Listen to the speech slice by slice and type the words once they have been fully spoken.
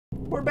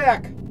we're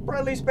back.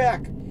 Bradley's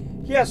back.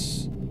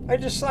 Yes, I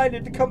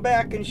decided to come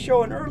back and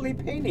show an early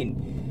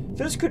painting.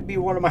 This could be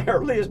one of my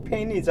earliest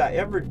paintings I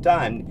ever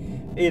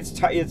done.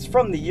 It's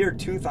from the year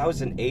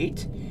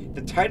 2008.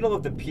 The title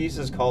of the piece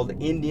is called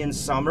Indian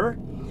Summer.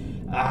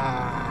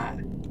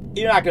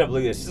 You're not going to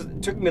believe this.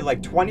 It took me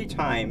like 20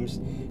 times.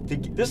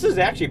 This is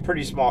actually a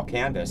pretty small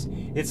canvas.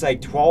 It's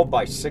like 12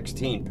 by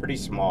 16, pretty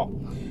small.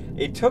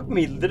 It took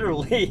me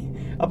literally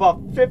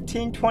about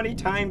 15, 20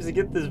 times to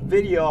get this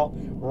video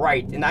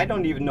right. And I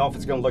don't even know if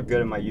it's going to look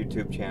good on my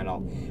YouTube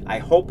channel. I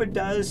hope it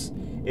does.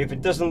 If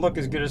it doesn't look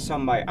as good as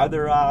some of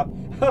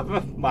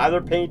my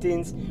other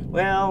paintings,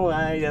 well,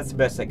 that's the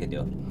best I could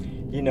do.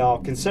 You know,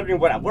 considering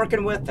what I'm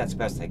working with, that's the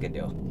best I could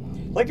do.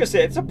 Like I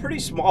said, it's a pretty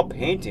small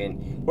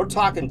painting. We're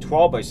talking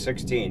 12 by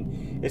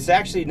 16. It's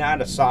actually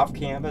not a soft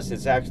canvas.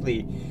 It's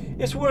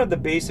one of the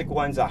basic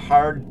ones, a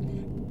hard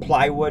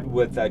plywood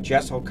with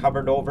gesso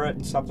covered over it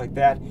and stuff like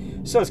that.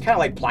 So it's kind of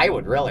like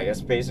plywood, really.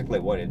 That's basically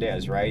what it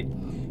is, right?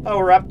 Oh,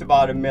 we're up to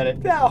about a minute.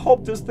 Yeah, I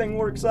hope this thing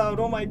works out.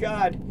 Oh my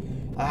God.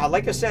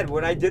 Like I said,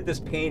 when I did this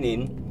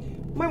painting,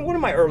 one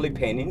of my early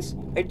paintings,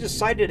 I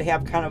decided to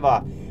have kind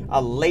of a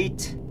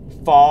late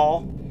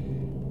fall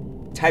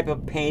type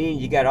of painting.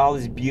 You got all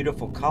these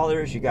beautiful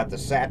colors, you got the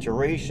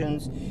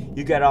saturations,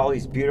 you got all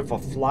these beautiful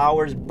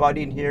flowers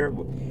budding here.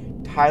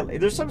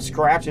 There's some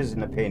scratches in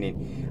the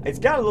painting. It's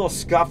got a little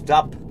scuffed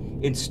up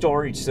in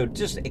storage, so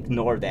just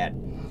ignore that,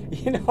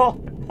 you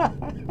know.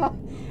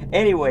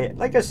 Anyway,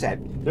 like I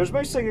said, there's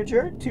my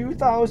signature,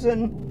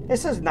 2000. It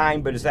says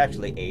 9, but it's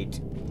actually 8.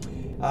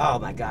 Oh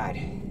my God.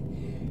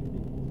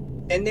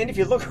 And then if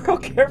you look real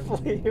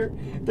carefully here,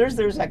 there's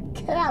a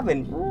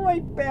cabin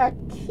right back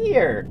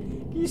here.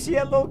 You see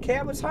that little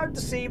cabin? It's hard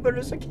to see, but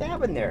there's a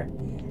cabin there.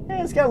 And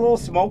it's got a little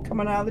smoke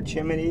coming out of the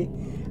chimney.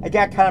 I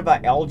got kind of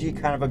a algae,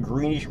 kind of a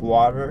greenish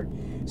water.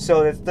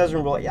 So it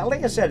doesn't really, yeah,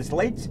 like I said, it's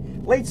late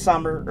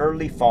summer,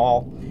 early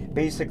fall.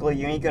 Basically,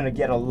 you ain't going to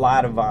get a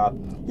lot of,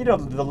 you know,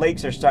 the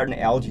lakes are starting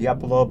to algae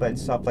up a little bit and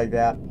stuff like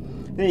that.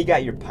 Then you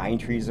got your pine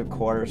trees, of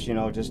course, you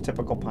know, just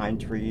typical pine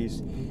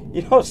trees.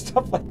 You know,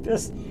 stuff like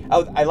this.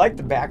 I like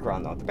the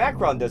background, though. The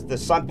background,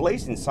 the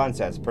blazing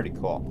sunset is pretty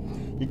cool.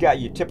 You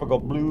got your typical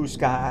blue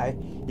sky.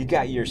 You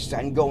got your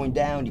sun going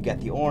down. You got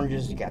the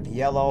oranges. You got the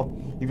yellow.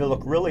 If you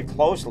look really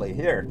closely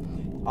here,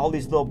 all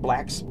these little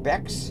black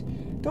specks,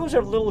 those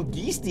are little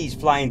geesties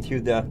flying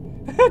through the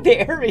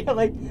area,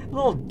 like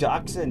little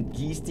ducks and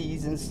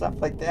geesties and stuff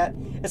like that.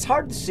 It's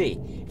hard to see.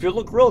 If you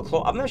look real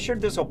close, I'm not sure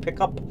this will pick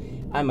up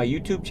on my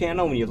YouTube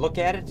channel when you look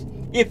at it,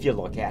 if you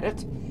look at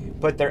it,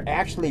 but they're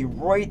actually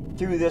right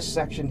through this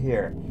section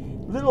here.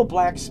 Little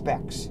black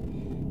specks.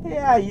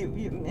 Yeah,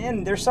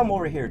 and there's some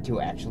over here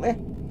too, actually.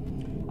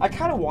 I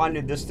kind of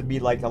wanted this to be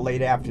like a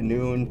late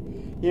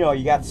afternoon. You know,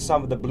 you got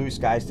some of the blue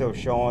sky still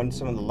showing,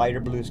 some of the lighter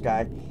blue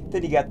sky.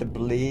 Then you got the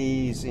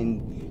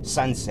blazing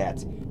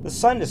sunset. The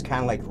sun is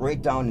kind of like right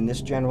down in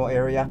this general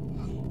area.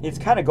 It's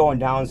kind of going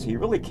down, so you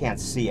really can't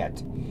see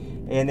it.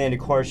 And then, of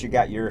course, you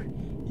got your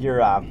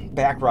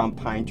background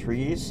pine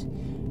trees.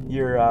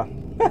 Your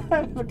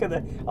look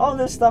at all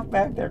this stuff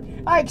back there.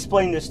 I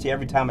explain this to you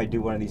every time I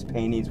do one of these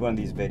paintings, one of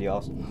these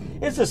videos.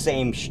 It's the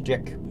same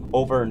shtick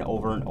over and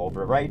over and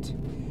over, right?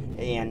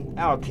 And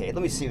okay,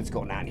 let me see what's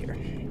going on here.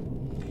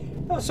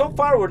 Well, so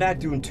far we're not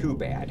doing too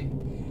bad.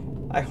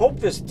 I hope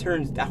this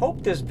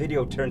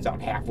video turns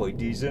out halfway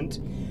decent.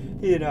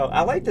 You know,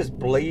 I like this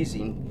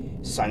blazing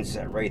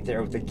sunset right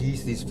there with the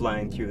geese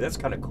flying through. That's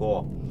kind of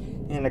cool.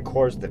 And of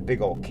course the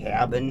big old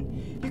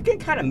cabin. You can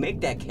kind of make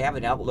that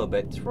cabin out a little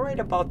bit. It's right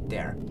about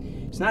there.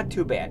 It's not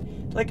too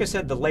bad. Like I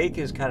said, the lake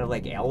is kind of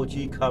like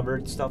algae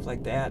covered, stuff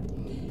like that.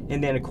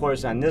 And then of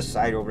course on this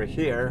side over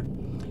here,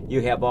 you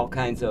have all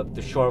kinds of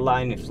the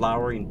shoreline and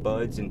flowering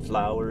buds and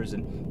flowers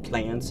and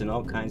plants and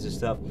all kinds of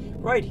stuff.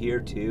 Right here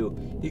too,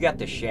 you got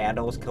the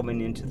shadows coming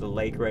into the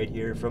lake right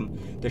here from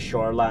the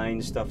shoreline,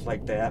 stuff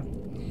like that.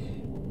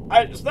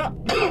 It's not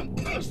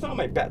it's not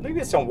my bad. Let me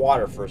get some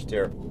water first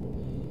here.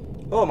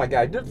 Oh my God,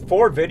 I did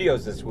 4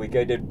 videos this week.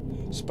 I did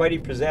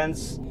Spidey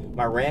Presents,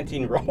 my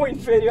ranting rowing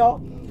video.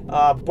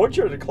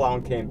 Butcher the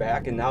Clown came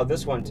back, and now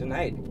this one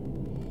tonight.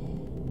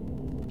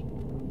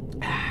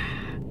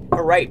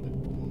 All right.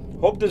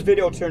 Hope this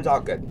video turns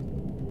out good.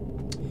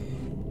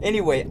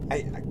 Anyway,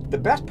 the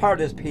best part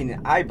of this painting,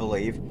 I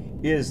believe,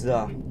 is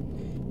the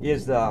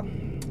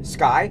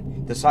sky,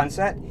 the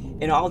sunset,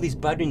 and all these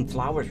budding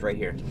flowers right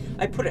here.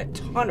 I put a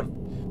ton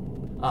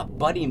of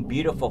budding,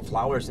 beautiful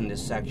flowers in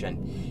this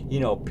section. You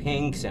know,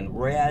 pinks and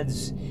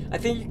reds. I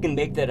think you can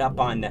make that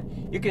up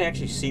on you can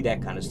actually see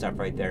that kind of stuff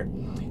right there.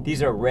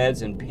 These are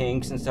reds and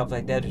pinks and stuff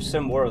like that. There's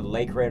some more of the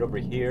lake right over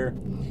here.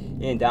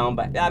 And down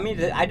by, I mean,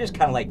 I just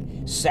kind of like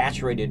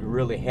saturated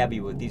really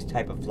heavy with these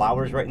type of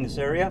flowers right in this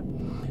area,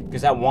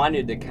 because I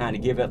wanted to kind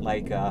of give it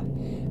like a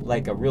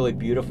really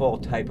beautiful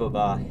type of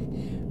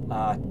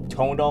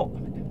tonal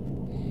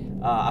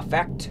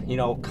effect, you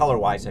know,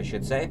 color-wise, I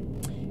should say.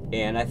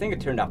 and I think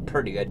it turned out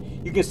pretty good.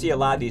 You can see a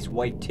lot of these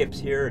white tips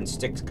here and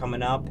sticks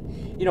coming up,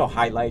 you know,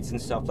 highlights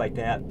and stuff like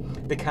that.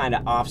 They kind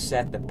of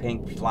offset the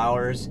pink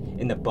flowers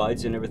and the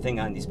buds and everything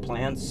on these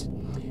plants,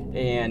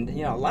 and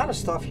you know, a lot of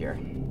stuff here.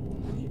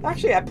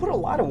 Actually, I put a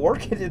lot of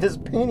work into this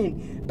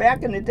painting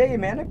back in the day,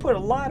 man. I put a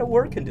lot of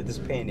work into this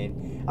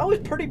painting. I was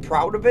pretty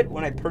proud of it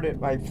when I put it,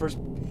 when I first,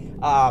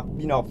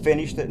 you know,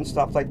 finished it and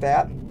stuff like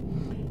that.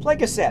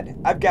 Like I said,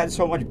 I've gotten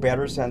so much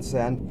better since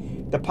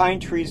then. The pine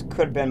trees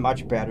could have been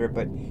much better,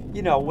 but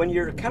you know, when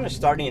you're kind of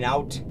starting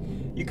out,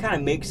 you kind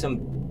of make some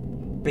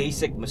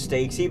basic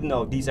mistakes, even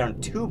though these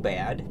aren't too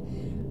bad.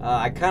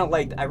 I kind of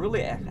like, I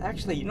really,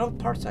 actually, you know,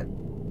 the parts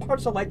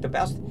I like the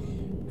best,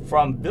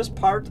 from this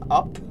part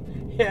up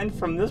and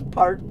from this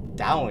part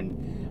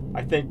down.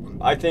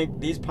 I think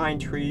these pine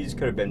trees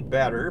could have been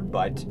better,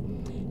 but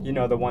you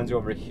know, the ones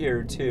over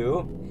here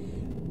too.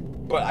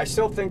 But I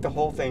still think the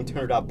whole thing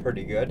turned out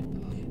pretty good.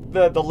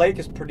 The lake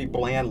is pretty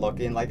bland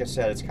looking. Like I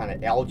said, it's kind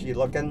of algae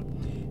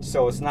looking,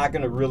 so it's not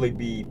going to really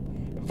be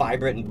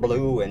vibrant and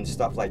blue and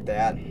stuff like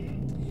that.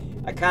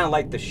 I kind of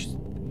like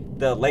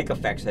the lake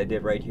effects I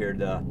did right here,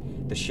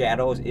 the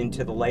shadows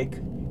into the lake,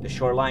 the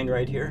shoreline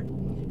right here.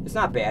 It's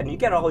not bad, and you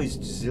got all these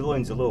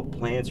zillions of little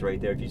plants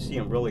right there if you see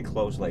them really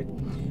closely.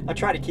 I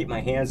try to keep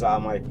my hands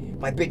out, my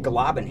big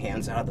globbing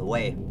hands out of the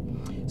way,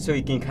 so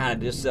you can kind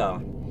of just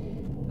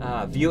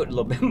view it a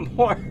little bit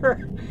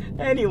more.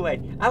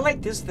 Anyway, I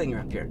like this thing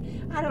up here.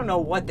 I don't know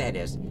what that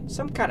is.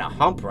 Some kind of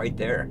hump right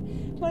there.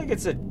 Like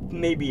it's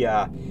maybe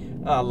a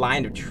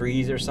line of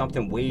trees or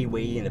something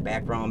way in the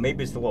background.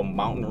 Maybe it's a little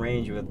mountain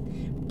range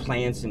with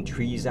plants and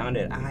trees on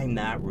it. I'm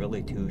not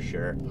really too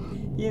sure.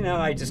 You know,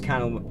 I just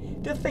kind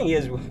of, the thing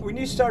is, when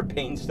you start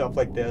painting stuff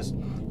like this,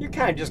 you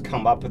kind of just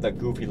come up with a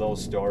goofy little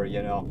story,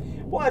 you know.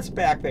 What's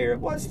back there?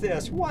 What's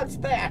this? What's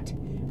that?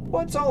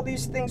 What's all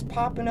these things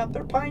popping up?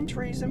 They're pine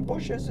trees and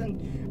bushes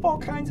and all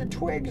kinds of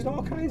twigs and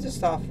all kinds of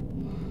stuff.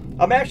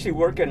 I'm actually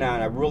working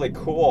on a really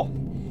cool,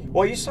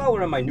 well, you saw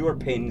one of my newer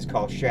paintings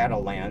called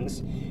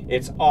Shadowlands.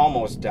 It's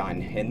almost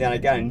done. And then I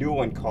got a new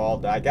one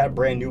called, I got a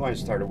brand new one I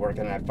started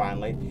working on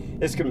finally.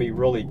 It's going to be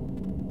really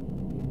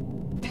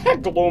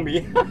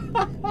gloomy.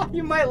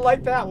 You might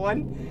like that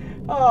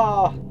one.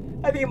 Oh,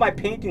 I think my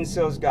painting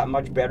skills got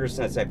much better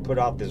since I put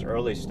out this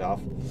early stuff.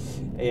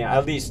 And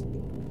at least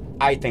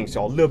I think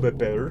so, a little bit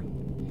better.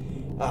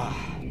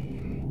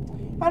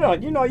 I don't know,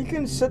 you know, you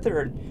can sit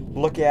there and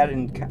look at it,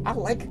 and I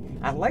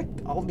like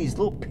all these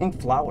little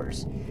pink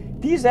flowers.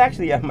 These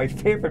actually are my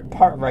favorite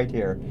part right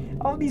here.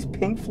 All these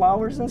pink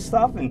flowers and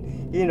stuff,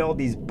 and you know,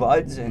 these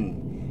buds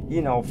and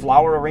you know,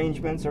 flower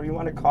arrangements, or you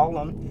want to call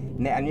them,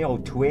 and you know,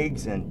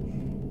 twigs,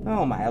 and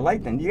oh my, I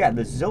like them. You got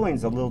the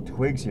zillions of little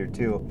twigs here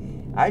too.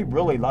 I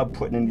really love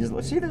putting in these.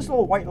 See these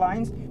little white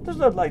lines? Those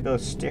are like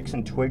those sticks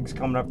and twigs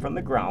coming up from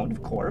the ground,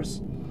 of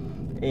course.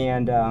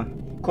 And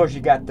of course, you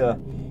got the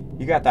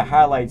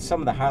highlights, some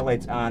of the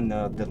highlights on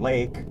the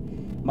lake,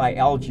 my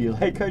algae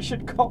lake, I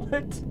should call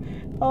it.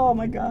 Oh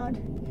my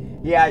God.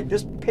 Yeah,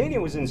 this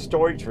painting was in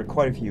storage for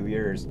quite a few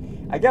years.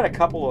 I got a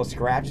couple of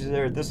scratches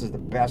there. This is the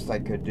best I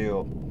could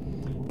do.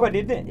 But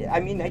it didn't, I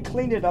mean, I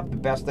cleaned it up the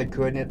best I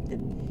could. And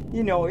it,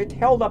 you know, it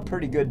held up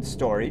pretty good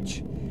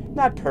storage.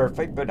 Not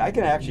perfect, but I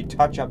can actually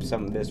touch up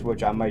some of this,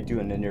 which I might do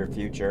in the near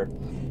future.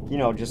 You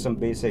know, just some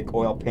basic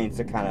oil paints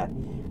to kind of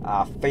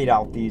fade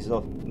out these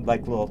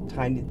little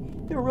tiny,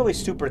 they're really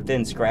super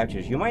thin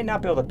scratches. You might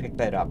not be able to pick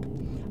that up.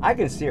 I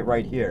can see it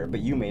right here, but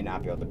you may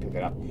not be able to pick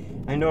it up.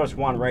 I noticed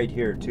one right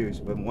here too,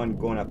 but one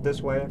going up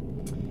this way,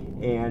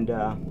 and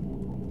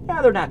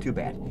yeah, they're not too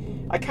bad.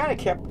 I kind of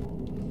kept,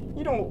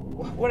 you know,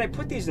 when I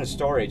put these in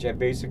storage, I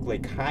basically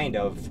kind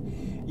of,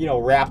 you know,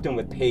 wrapped them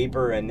with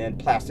paper and then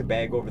plastic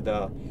bag over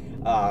the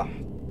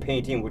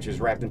painting, which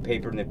is wrapped in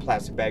paper, and then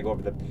plastic bag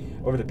over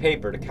the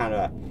paper to kind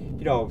of,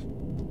 you know,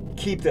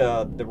 keep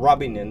the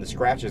rubbing and the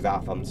scratches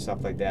off them and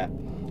stuff like that.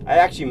 I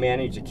actually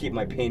managed to keep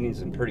my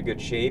paintings in pretty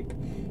good shape.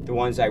 The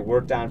ones I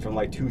worked on from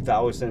like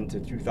 2000 to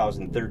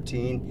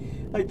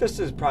 2013. Like this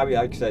is probably,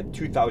 like I said,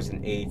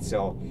 2008.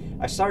 So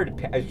I was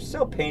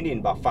still painting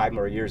about 5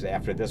 more years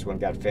after this one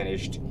got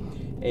finished.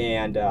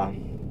 And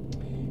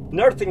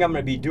another thing I'm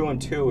going to be doing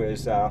too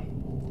is I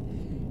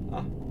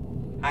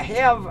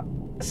have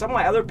some of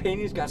my other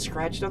paintings got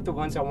scratched up, the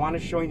ones I want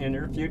to show you in the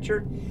near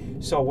future.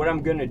 So what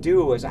I'm going to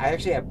do is I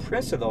actually have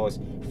prints of those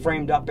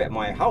framed up at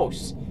my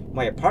house,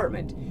 my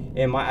apartment.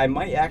 And I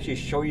might actually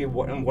show you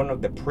what one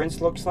of the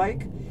prints looks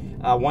like.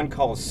 One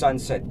called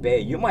Sunset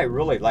Bay. You might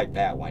really like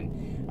that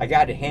one. I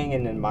got it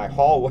hanging in my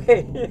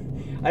hallway.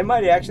 I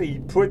might actually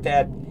put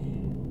that.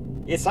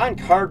 It's on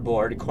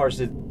cardboard, of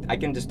course. I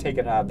can just take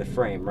it out of the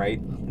frame, right,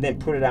 and then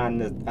put it on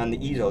the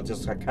easel,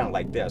 just kind of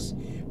like this.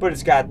 But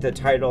it's got the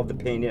title of the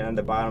painting on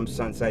the bottom,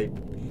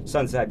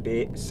 Sunset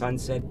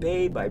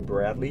Bay by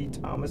Bradley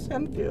Thomas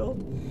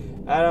Enfield.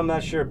 I'm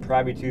not sure,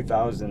 probably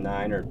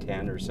 2009 or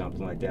 10 or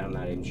something like that. I'm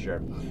not even sure.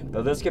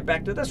 But let's get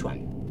back to this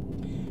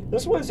one.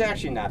 This one's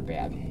actually not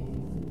bad.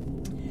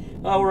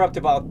 We're up to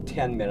about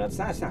 10 minutes.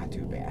 That's not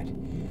too bad.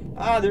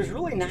 There's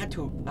really not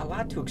a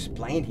lot to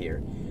explain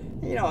here.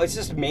 you know, it's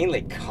just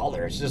mainly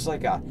color. It's just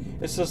like a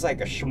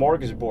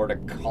smorgasbord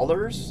of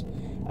colors.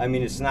 I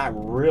mean, it's not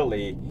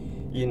really,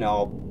 you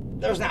know,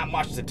 there's not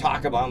much to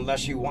talk about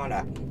unless you want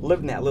to live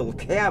in that little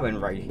cabin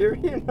right here,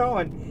 you know,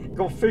 and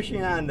go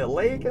fishing on the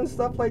lake and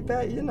stuff like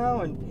that, you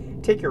know,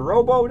 and take your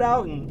rowboat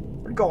out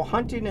and go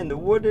hunting in the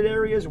wooded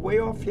areas way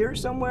off here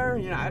somewhere,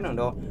 you know, I don't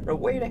know, or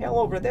way the hell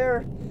over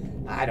there.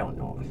 I don't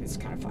know. It's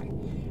kind of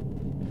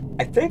fun.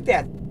 I think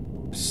that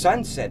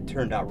sunset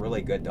turned out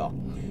really good though,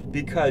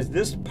 because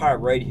this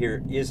part right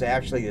here is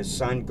actually the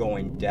sun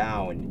going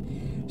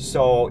down.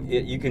 So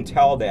you can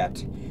tell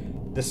that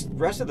the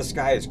rest of the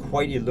sky is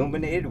quite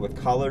illuminated with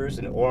colors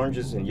and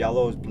oranges and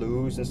yellows,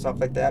 blues and stuff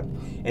like that.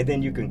 And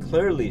then you can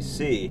clearly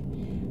see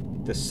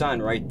the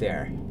sun right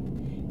there.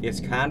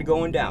 It's kind of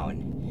going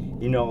down,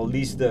 you know, at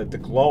least the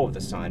glow of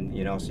the sun,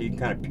 you know, so you can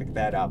kind of pick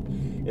that up.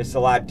 It's a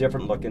lot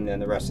different looking than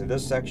the rest of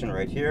this section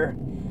right here.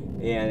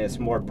 And it's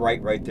more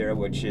bright right there,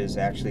 which is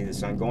actually the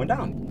sun going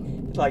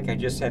down. Like I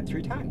just said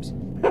 3 times.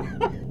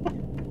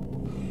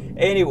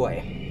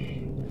 Anyway,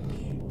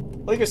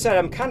 like I said,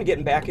 I'm kind of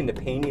getting back into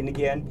painting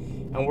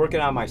again. I'm working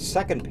on my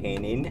second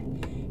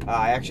painting.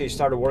 I actually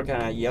started working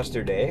on it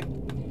yesterday.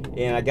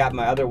 And I got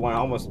my other one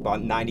almost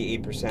about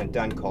 98%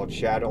 done, called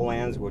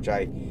Shadowlands, which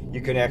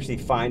you can actually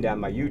find on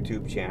my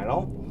YouTube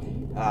channel.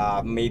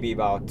 Maybe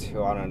about,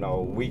 I don't know,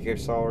 a week or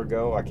so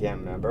ago. I can't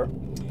remember.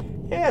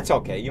 Yeah, it's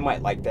okay. You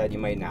might like that. You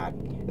might not.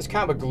 It's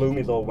kind of a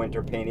gloomy little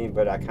winter painting,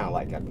 but I kind of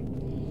like it.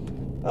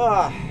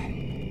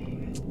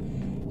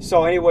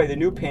 So anyway, the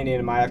new painting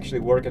I'm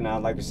actually working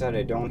on, like I said,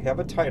 I don't have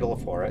a title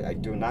for it. I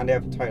do not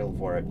have a title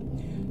for it.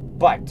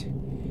 But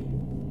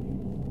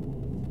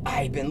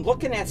I've been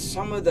looking at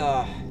some of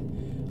the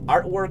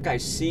artwork I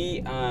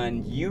see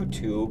on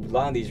YouTube, a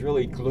lot of these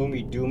really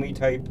gloomy, doomy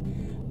type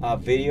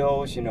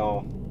videos, you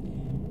know.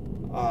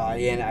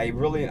 And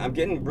I'm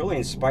getting really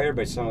inspired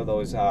by some of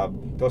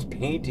those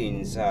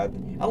paintings. A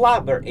lot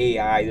of them are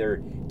AI. They're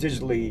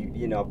digitally,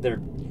 you know,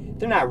 they're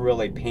not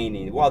really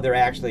painting. Well, they're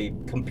actually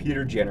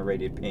computer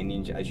generated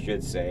paintings, I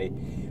should say.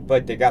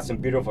 But they got some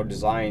beautiful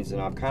designs,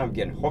 and I'm kind of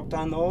getting hooked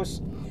on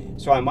those.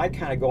 So I might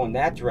kind of go in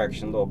that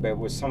direction a little bit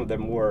with some of the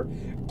more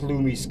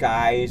gloomy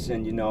skies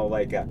and, you know,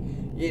 like a,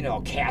 you know,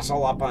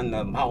 castle up on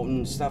the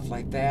mountain, stuff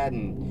like that.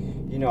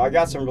 And, you know, I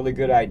got some really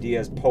good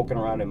ideas poking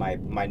around in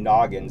my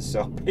noggin.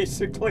 So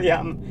basically,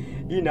 I'm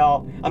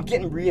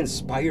getting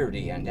re-inspired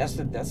again. That's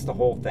the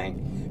whole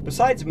thing.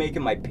 Besides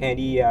making my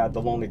Penny,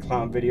 the Lonely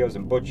Clown videos,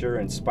 and Butcher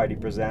and Spidey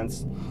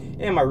Presents,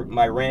 and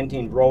my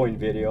ranting, rowing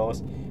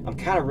videos, I'm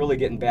kind of really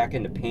getting back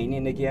into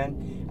painting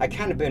again. I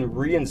kind of been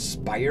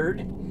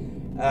re-inspired.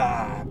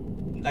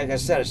 Like I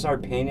said, I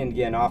started painting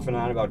again off and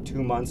on about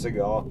 2 months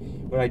ago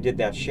when I did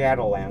that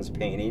Shadowlands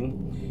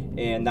painting.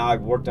 And now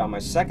I've worked on my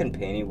second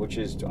painting, which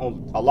is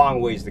a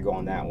long ways to go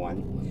on that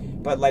one.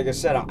 But like I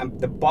said,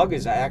 the bug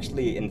is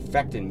actually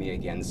infecting me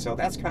again, so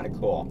that's kind of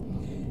cool.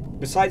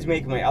 Besides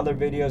making my other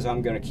videos,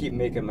 I'm going to keep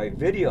making my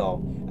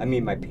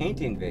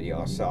painting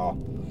video. So,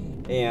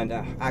 and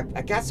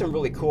I got some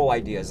really cool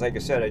ideas. Like I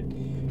said,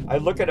 I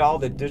look at all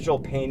the digital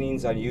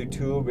paintings on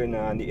YouTube and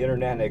on the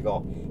internet, and I go,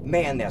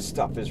 man, that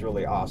stuff is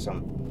really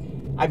awesome.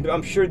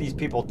 I'm sure these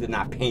people did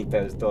not paint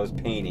those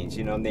paintings,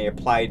 you know, and they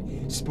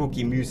applied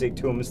spooky music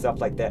to them and stuff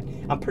like that.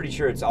 I'm pretty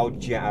sure it's all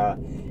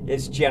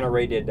it's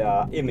generated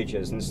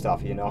images and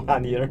stuff, you know,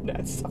 on the internet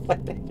and stuff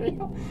like that, you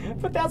know.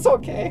 But that's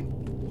okay.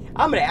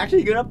 I'm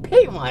actually gonna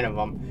paint one of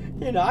them.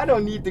 You know, I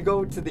don't need to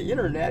go to the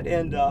internet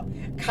and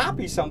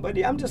copy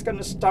somebody. I'm just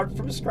gonna start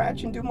from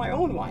scratch and do my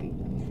own one,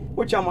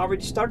 which I'm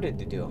already started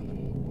to do.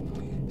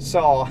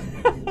 So,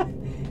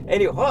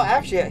 anyway, well,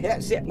 actually,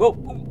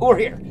 we're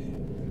here.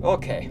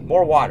 Okay,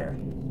 more water.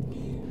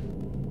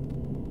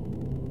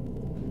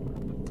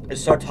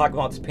 Let's start talking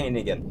about this painting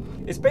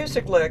again. It's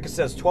basically, like it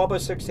says, 12 by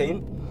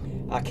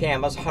 16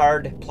 canvas,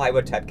 hard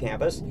plywood type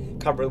canvas,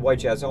 covered with white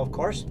gesso, of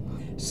course.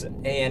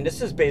 And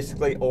this is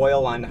basically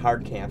oil on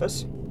hard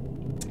canvas.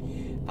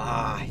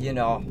 You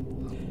know,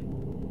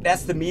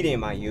 that's the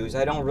medium I use.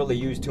 I don't really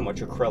use too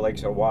much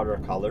acrylics or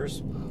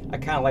watercolors. I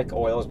kind of like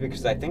oils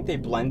because I think they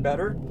blend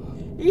better.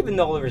 Even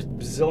though there's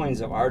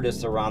bazillions of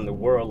artists around the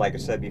world, like I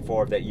said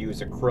before, that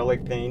use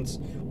acrylic paints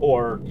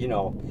or, you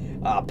know,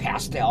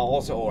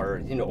 pastels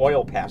or, you know,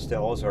 oil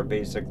pastels or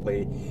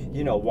basically,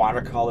 you know,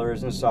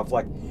 watercolors and stuff.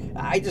 Like,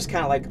 I just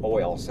kind of like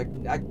oils.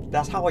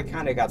 That's how I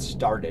kind of got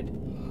started.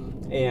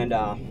 And,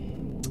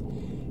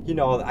 you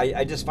know,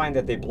 I just find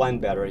that they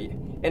blend better.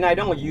 And I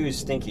don't use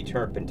stinky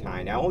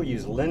turpentine. I only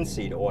use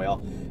linseed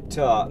oil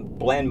to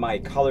blend my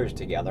colors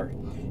together,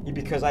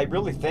 because I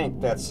really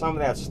think that some of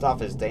that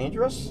stuff is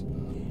dangerous.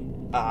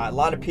 A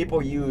lot of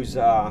people use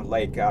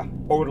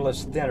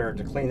odorless thinner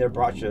to clean their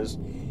brushes.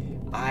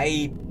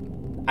 I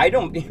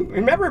don't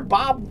remember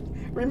Bob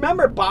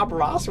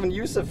Ross when he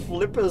used to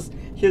flip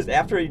his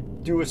after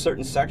he'd do a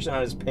certain section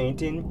on his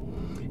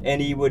painting,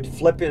 and he would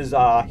flip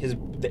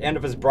the end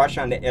of his brush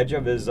on the edge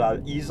of his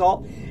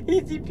easel.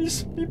 He'd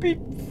be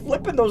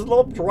flipping those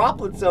little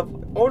droplets of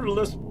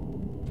odorless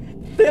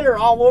thinner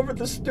all over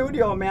the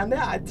studio, man.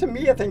 That, to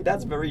me, I think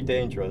that's very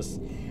dangerous.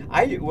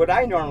 What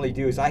I normally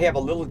do is I have a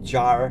little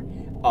jar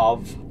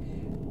of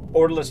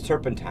odorless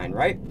turpentine,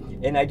 right?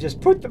 And I just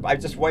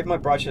wipe my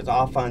brushes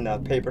off on the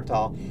paper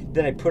towel.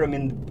 Then I put them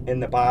in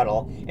the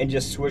bottle and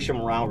just swish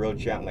them around real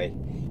gently,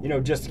 you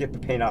know, just to get the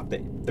paint off the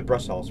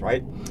brush holes,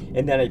 right?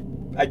 And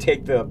then I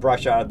take the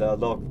brush out of the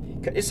little,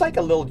 it's like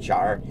a little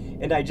jar,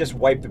 and I just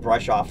wipe the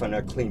brush off on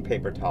a clean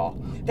paper towel.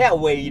 That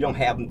way you don't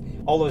have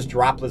all those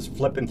droplets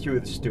flipping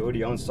through the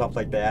studio and stuff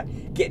like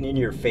that, getting in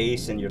your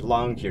face and your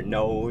lungs, your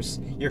nose,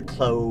 your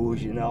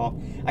clothes, you know.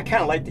 I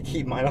kind of like to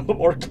keep mine a little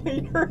more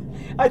cleaner.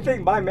 I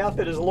think my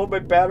method is a little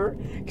bit better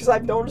because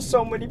I've noticed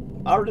so many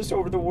artists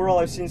over the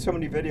world, I've seen so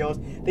many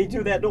videos, they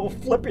do that little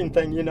flipping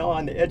thing, you know,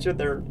 on the edge of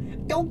their,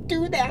 don't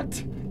do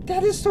that.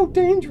 That is so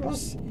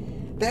dangerous.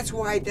 That's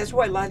why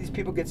a lot of these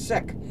people get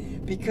sick,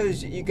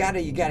 because you gotta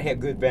have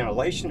good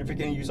ventilation if you're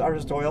gonna use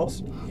artist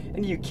oils,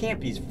 and you can't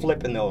be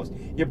flipping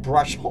your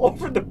brush all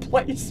over the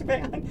place,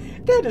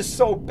 man. That is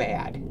so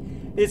bad.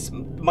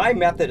 My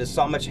method is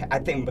so much, I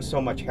think,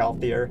 so much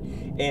healthier,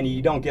 and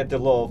you don't get the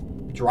little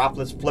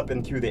droplets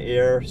flipping through the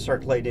air,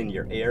 circulating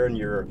your air in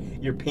your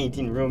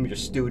painting room, your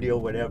studio,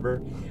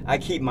 whatever. I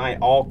keep mine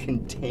all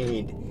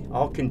contained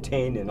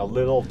in a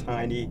little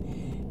tiny,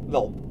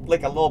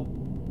 like a little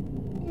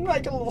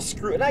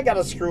screw, and I got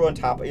a screw on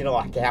top, you know,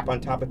 a cap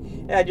on top of it,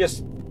 and I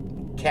just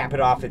cap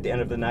it off at the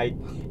end of the night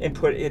and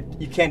put it,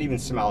 you can't even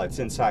smell it. It's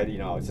inside, you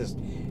know,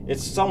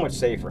 it's so much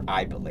safer,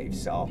 I believe.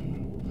 So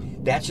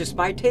that's just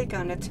my take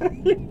on it.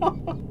 You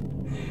know?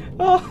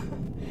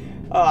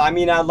 I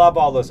mean, I love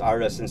all those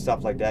artists and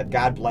stuff like that.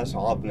 God bless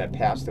all of them that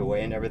passed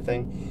away and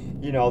everything.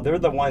 You know, they're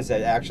the ones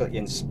that actually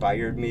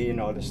inspired me, you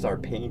know, to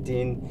start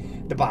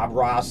painting. The Bob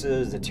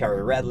Rosses, the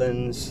Terry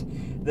Redlands,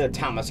 the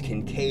Thomas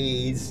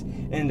Kincaids,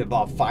 and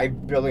about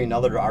 5 billion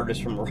other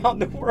artists from around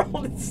the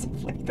world and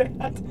stuff like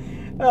that.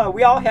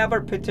 We all have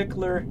our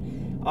particular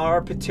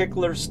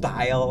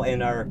style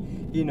and our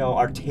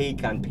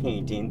take on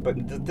painting,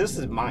 but this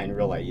is mine,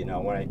 really. You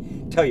know, when I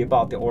tell you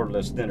about the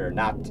odorless thinner,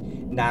 not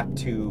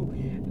to,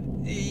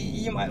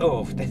 you might,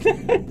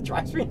 it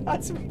drives me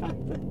nuts.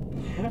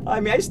 I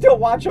mean, I still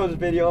watch those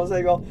videos.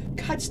 I go,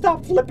 God,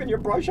 stop flipping your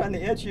brush on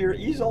the edge of your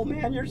easel,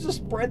 man. You're just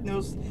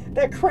spreading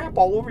that crap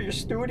all over your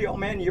studio,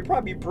 man. You're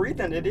probably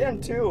breathing it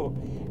in, too.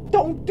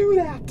 Don't do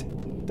that.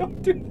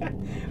 Don't do that.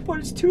 But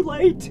it's too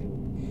late.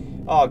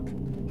 Oh,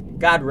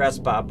 God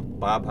rest Bob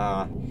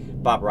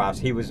Ross.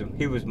 He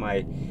was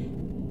my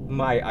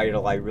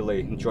idol. I really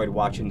enjoyed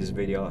watching his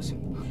videos.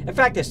 In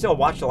fact, I still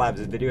watch a lot of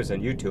his videos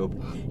on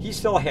YouTube. He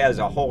still has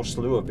a whole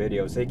slew of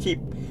videos. They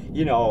keep,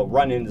 you know,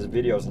 running his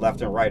videos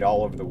left and right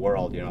all over the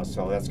world, you know,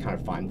 so that's kind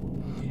of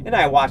fun. And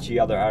I watch the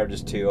other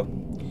artists too.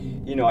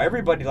 You know,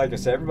 everybody, like I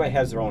said, everybody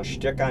has their own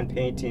shtick on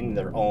painting,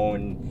 their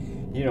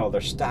own, you know,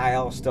 their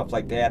style, stuff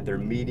like that, their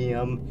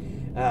medium,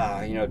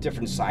 you know,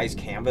 different size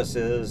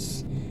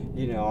canvases,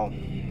 you know.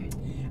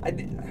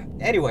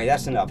 Anyway,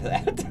 that's enough of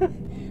that.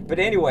 But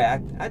anyway,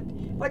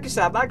 like I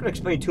said, I'm not going to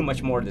explain too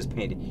much more of this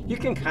painting. You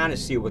can kind of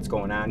see what's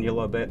going on here a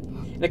little bit.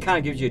 And it kind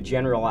of gives you a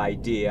general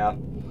idea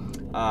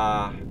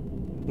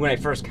when I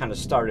first kind of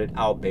started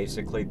out,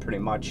 basically, pretty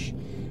much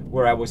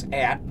where I was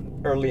at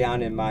early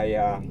on in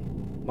my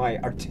my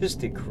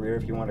artistic career,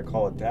 if you want to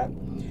call it that.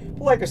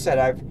 But like I said,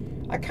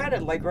 I kind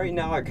of, like right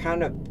now, I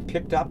kind of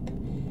picked up,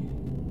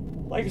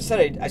 like I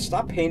said, I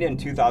stopped painting in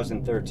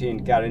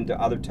 2013, got into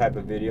other type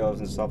of videos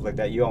and stuff like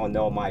that. You all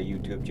know my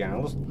YouTube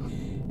channels.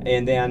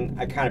 And then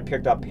I kind of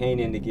picked up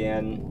painting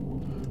again,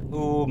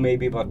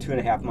 maybe about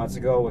 2.5 months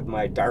ago with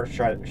my dark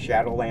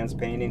Shadowlands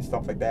painting,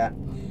 stuff like that.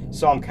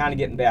 So I'm kind of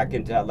getting back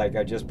into that, like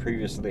I just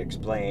previously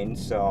explained.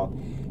 So,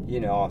 you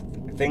know,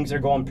 things are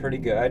going pretty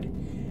good.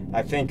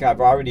 I think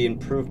I've already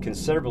improved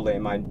considerably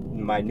in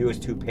my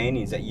newest 2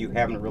 paintings that you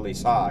haven't really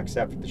saw,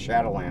 except for the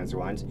Shadowlands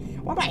ones.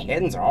 Well, my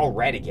hands are all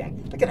red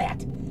again. Look at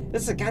that.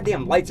 This is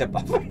goddamn lights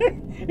above.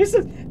 This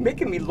is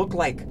making me look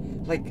like,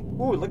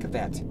 ooh, look at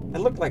that. I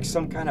look like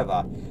some kind of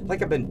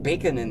like I've been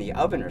baking in the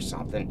oven or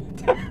something.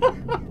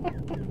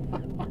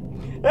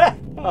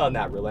 Oh,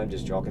 not really, I'm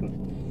just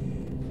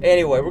joking.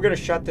 Anyway, we're going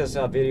to shut this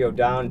video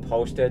down and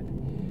post it.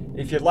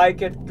 If you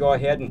like it, go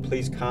ahead and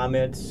please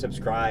comment,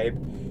 subscribe,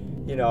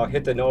 you know,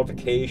 hit the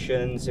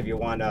notifications if you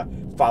want to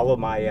follow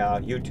my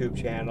YouTube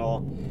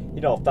channel,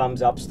 you know,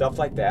 thumbs up, stuff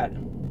like that.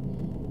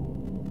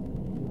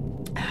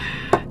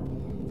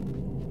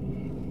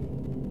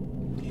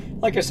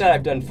 Like I said,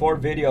 I've done 4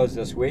 videos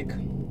this week,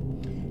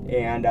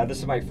 and this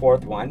is my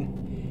 4th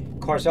one.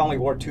 Of course, I only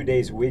work 2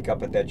 days a week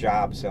up at that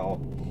job,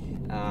 so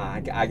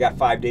I got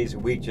 5 days a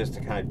week just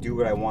to kind of do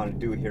what I want to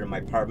do here in my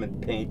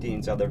apartment,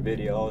 paintings, other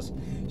videos,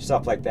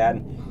 stuff like that.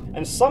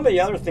 And some of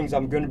the other things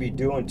I'm going to be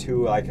doing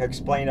too, like I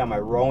explained on my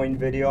rowing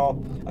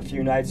video a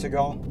few nights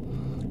ago,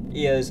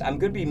 is I'm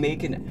going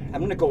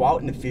to go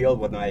out in the field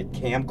with my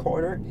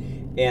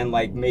camcorder, And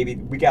like maybe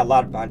we got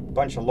a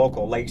bunch of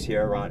local lakes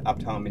here around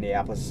uptown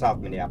Minneapolis, South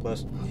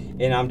Minneapolis,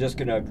 and I'm just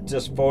gonna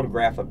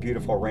photograph a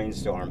beautiful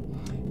rainstorm,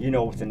 you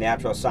know, with the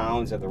natural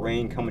sounds of the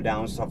rain coming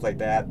down, stuff like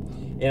that.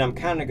 And I'm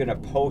kind of gonna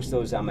post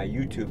those on my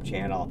YouTube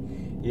channel,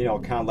 you know,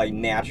 kind of like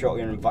natural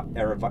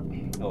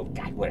oh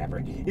God,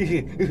 whatever.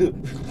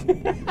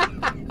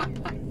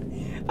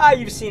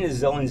 You've seen a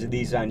zillions of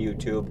these on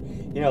YouTube.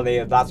 You know, they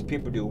have lots of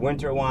people do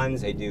winter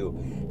ones. They do,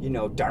 you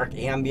know, dark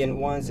ambient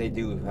ones. They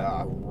do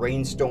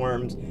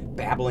rainstorms,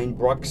 babbling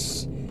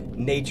brooks,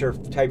 nature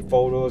type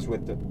photos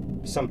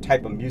with some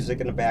type of music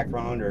in the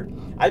background. Or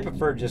I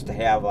prefer just to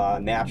have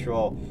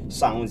natural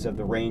sounds of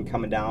the rain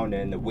coming down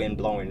and the wind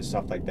blowing and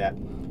stuff like that.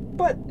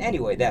 But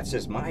anyway, that's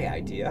just my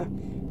idea,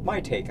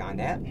 my take on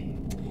that.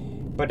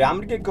 But I'm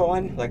gonna get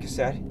going, like I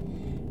said.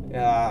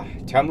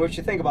 Tell me what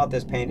you think about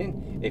this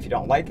painting. If you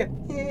don't like it,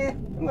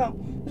 well,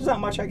 there's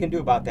not much I can do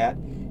about that.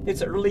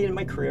 It's early in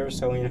my career,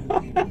 so, you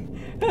know,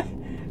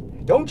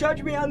 don't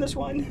judge me on this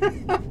one.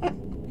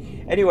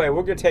 Anyway,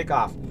 we're going to take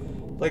off.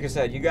 Like I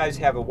said, you guys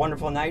have a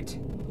wonderful night.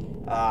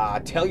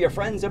 Tell your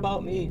friends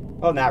about me.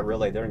 Well, not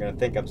really. They're going to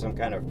think I'm some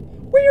kind of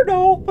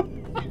weirdo.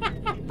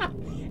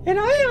 And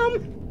I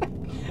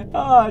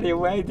am.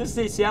 Anyway,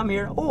 see, I'm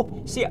here.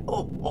 Oh, see,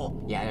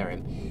 yeah, there I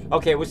am.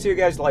 Okay, we'll see you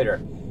guys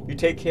later. You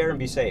take care and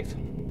be safe.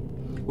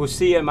 We'll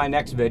see you in my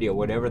next video,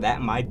 whatever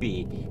that might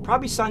be.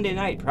 Probably Sunday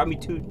night, probably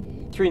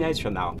 2-3 nights from now.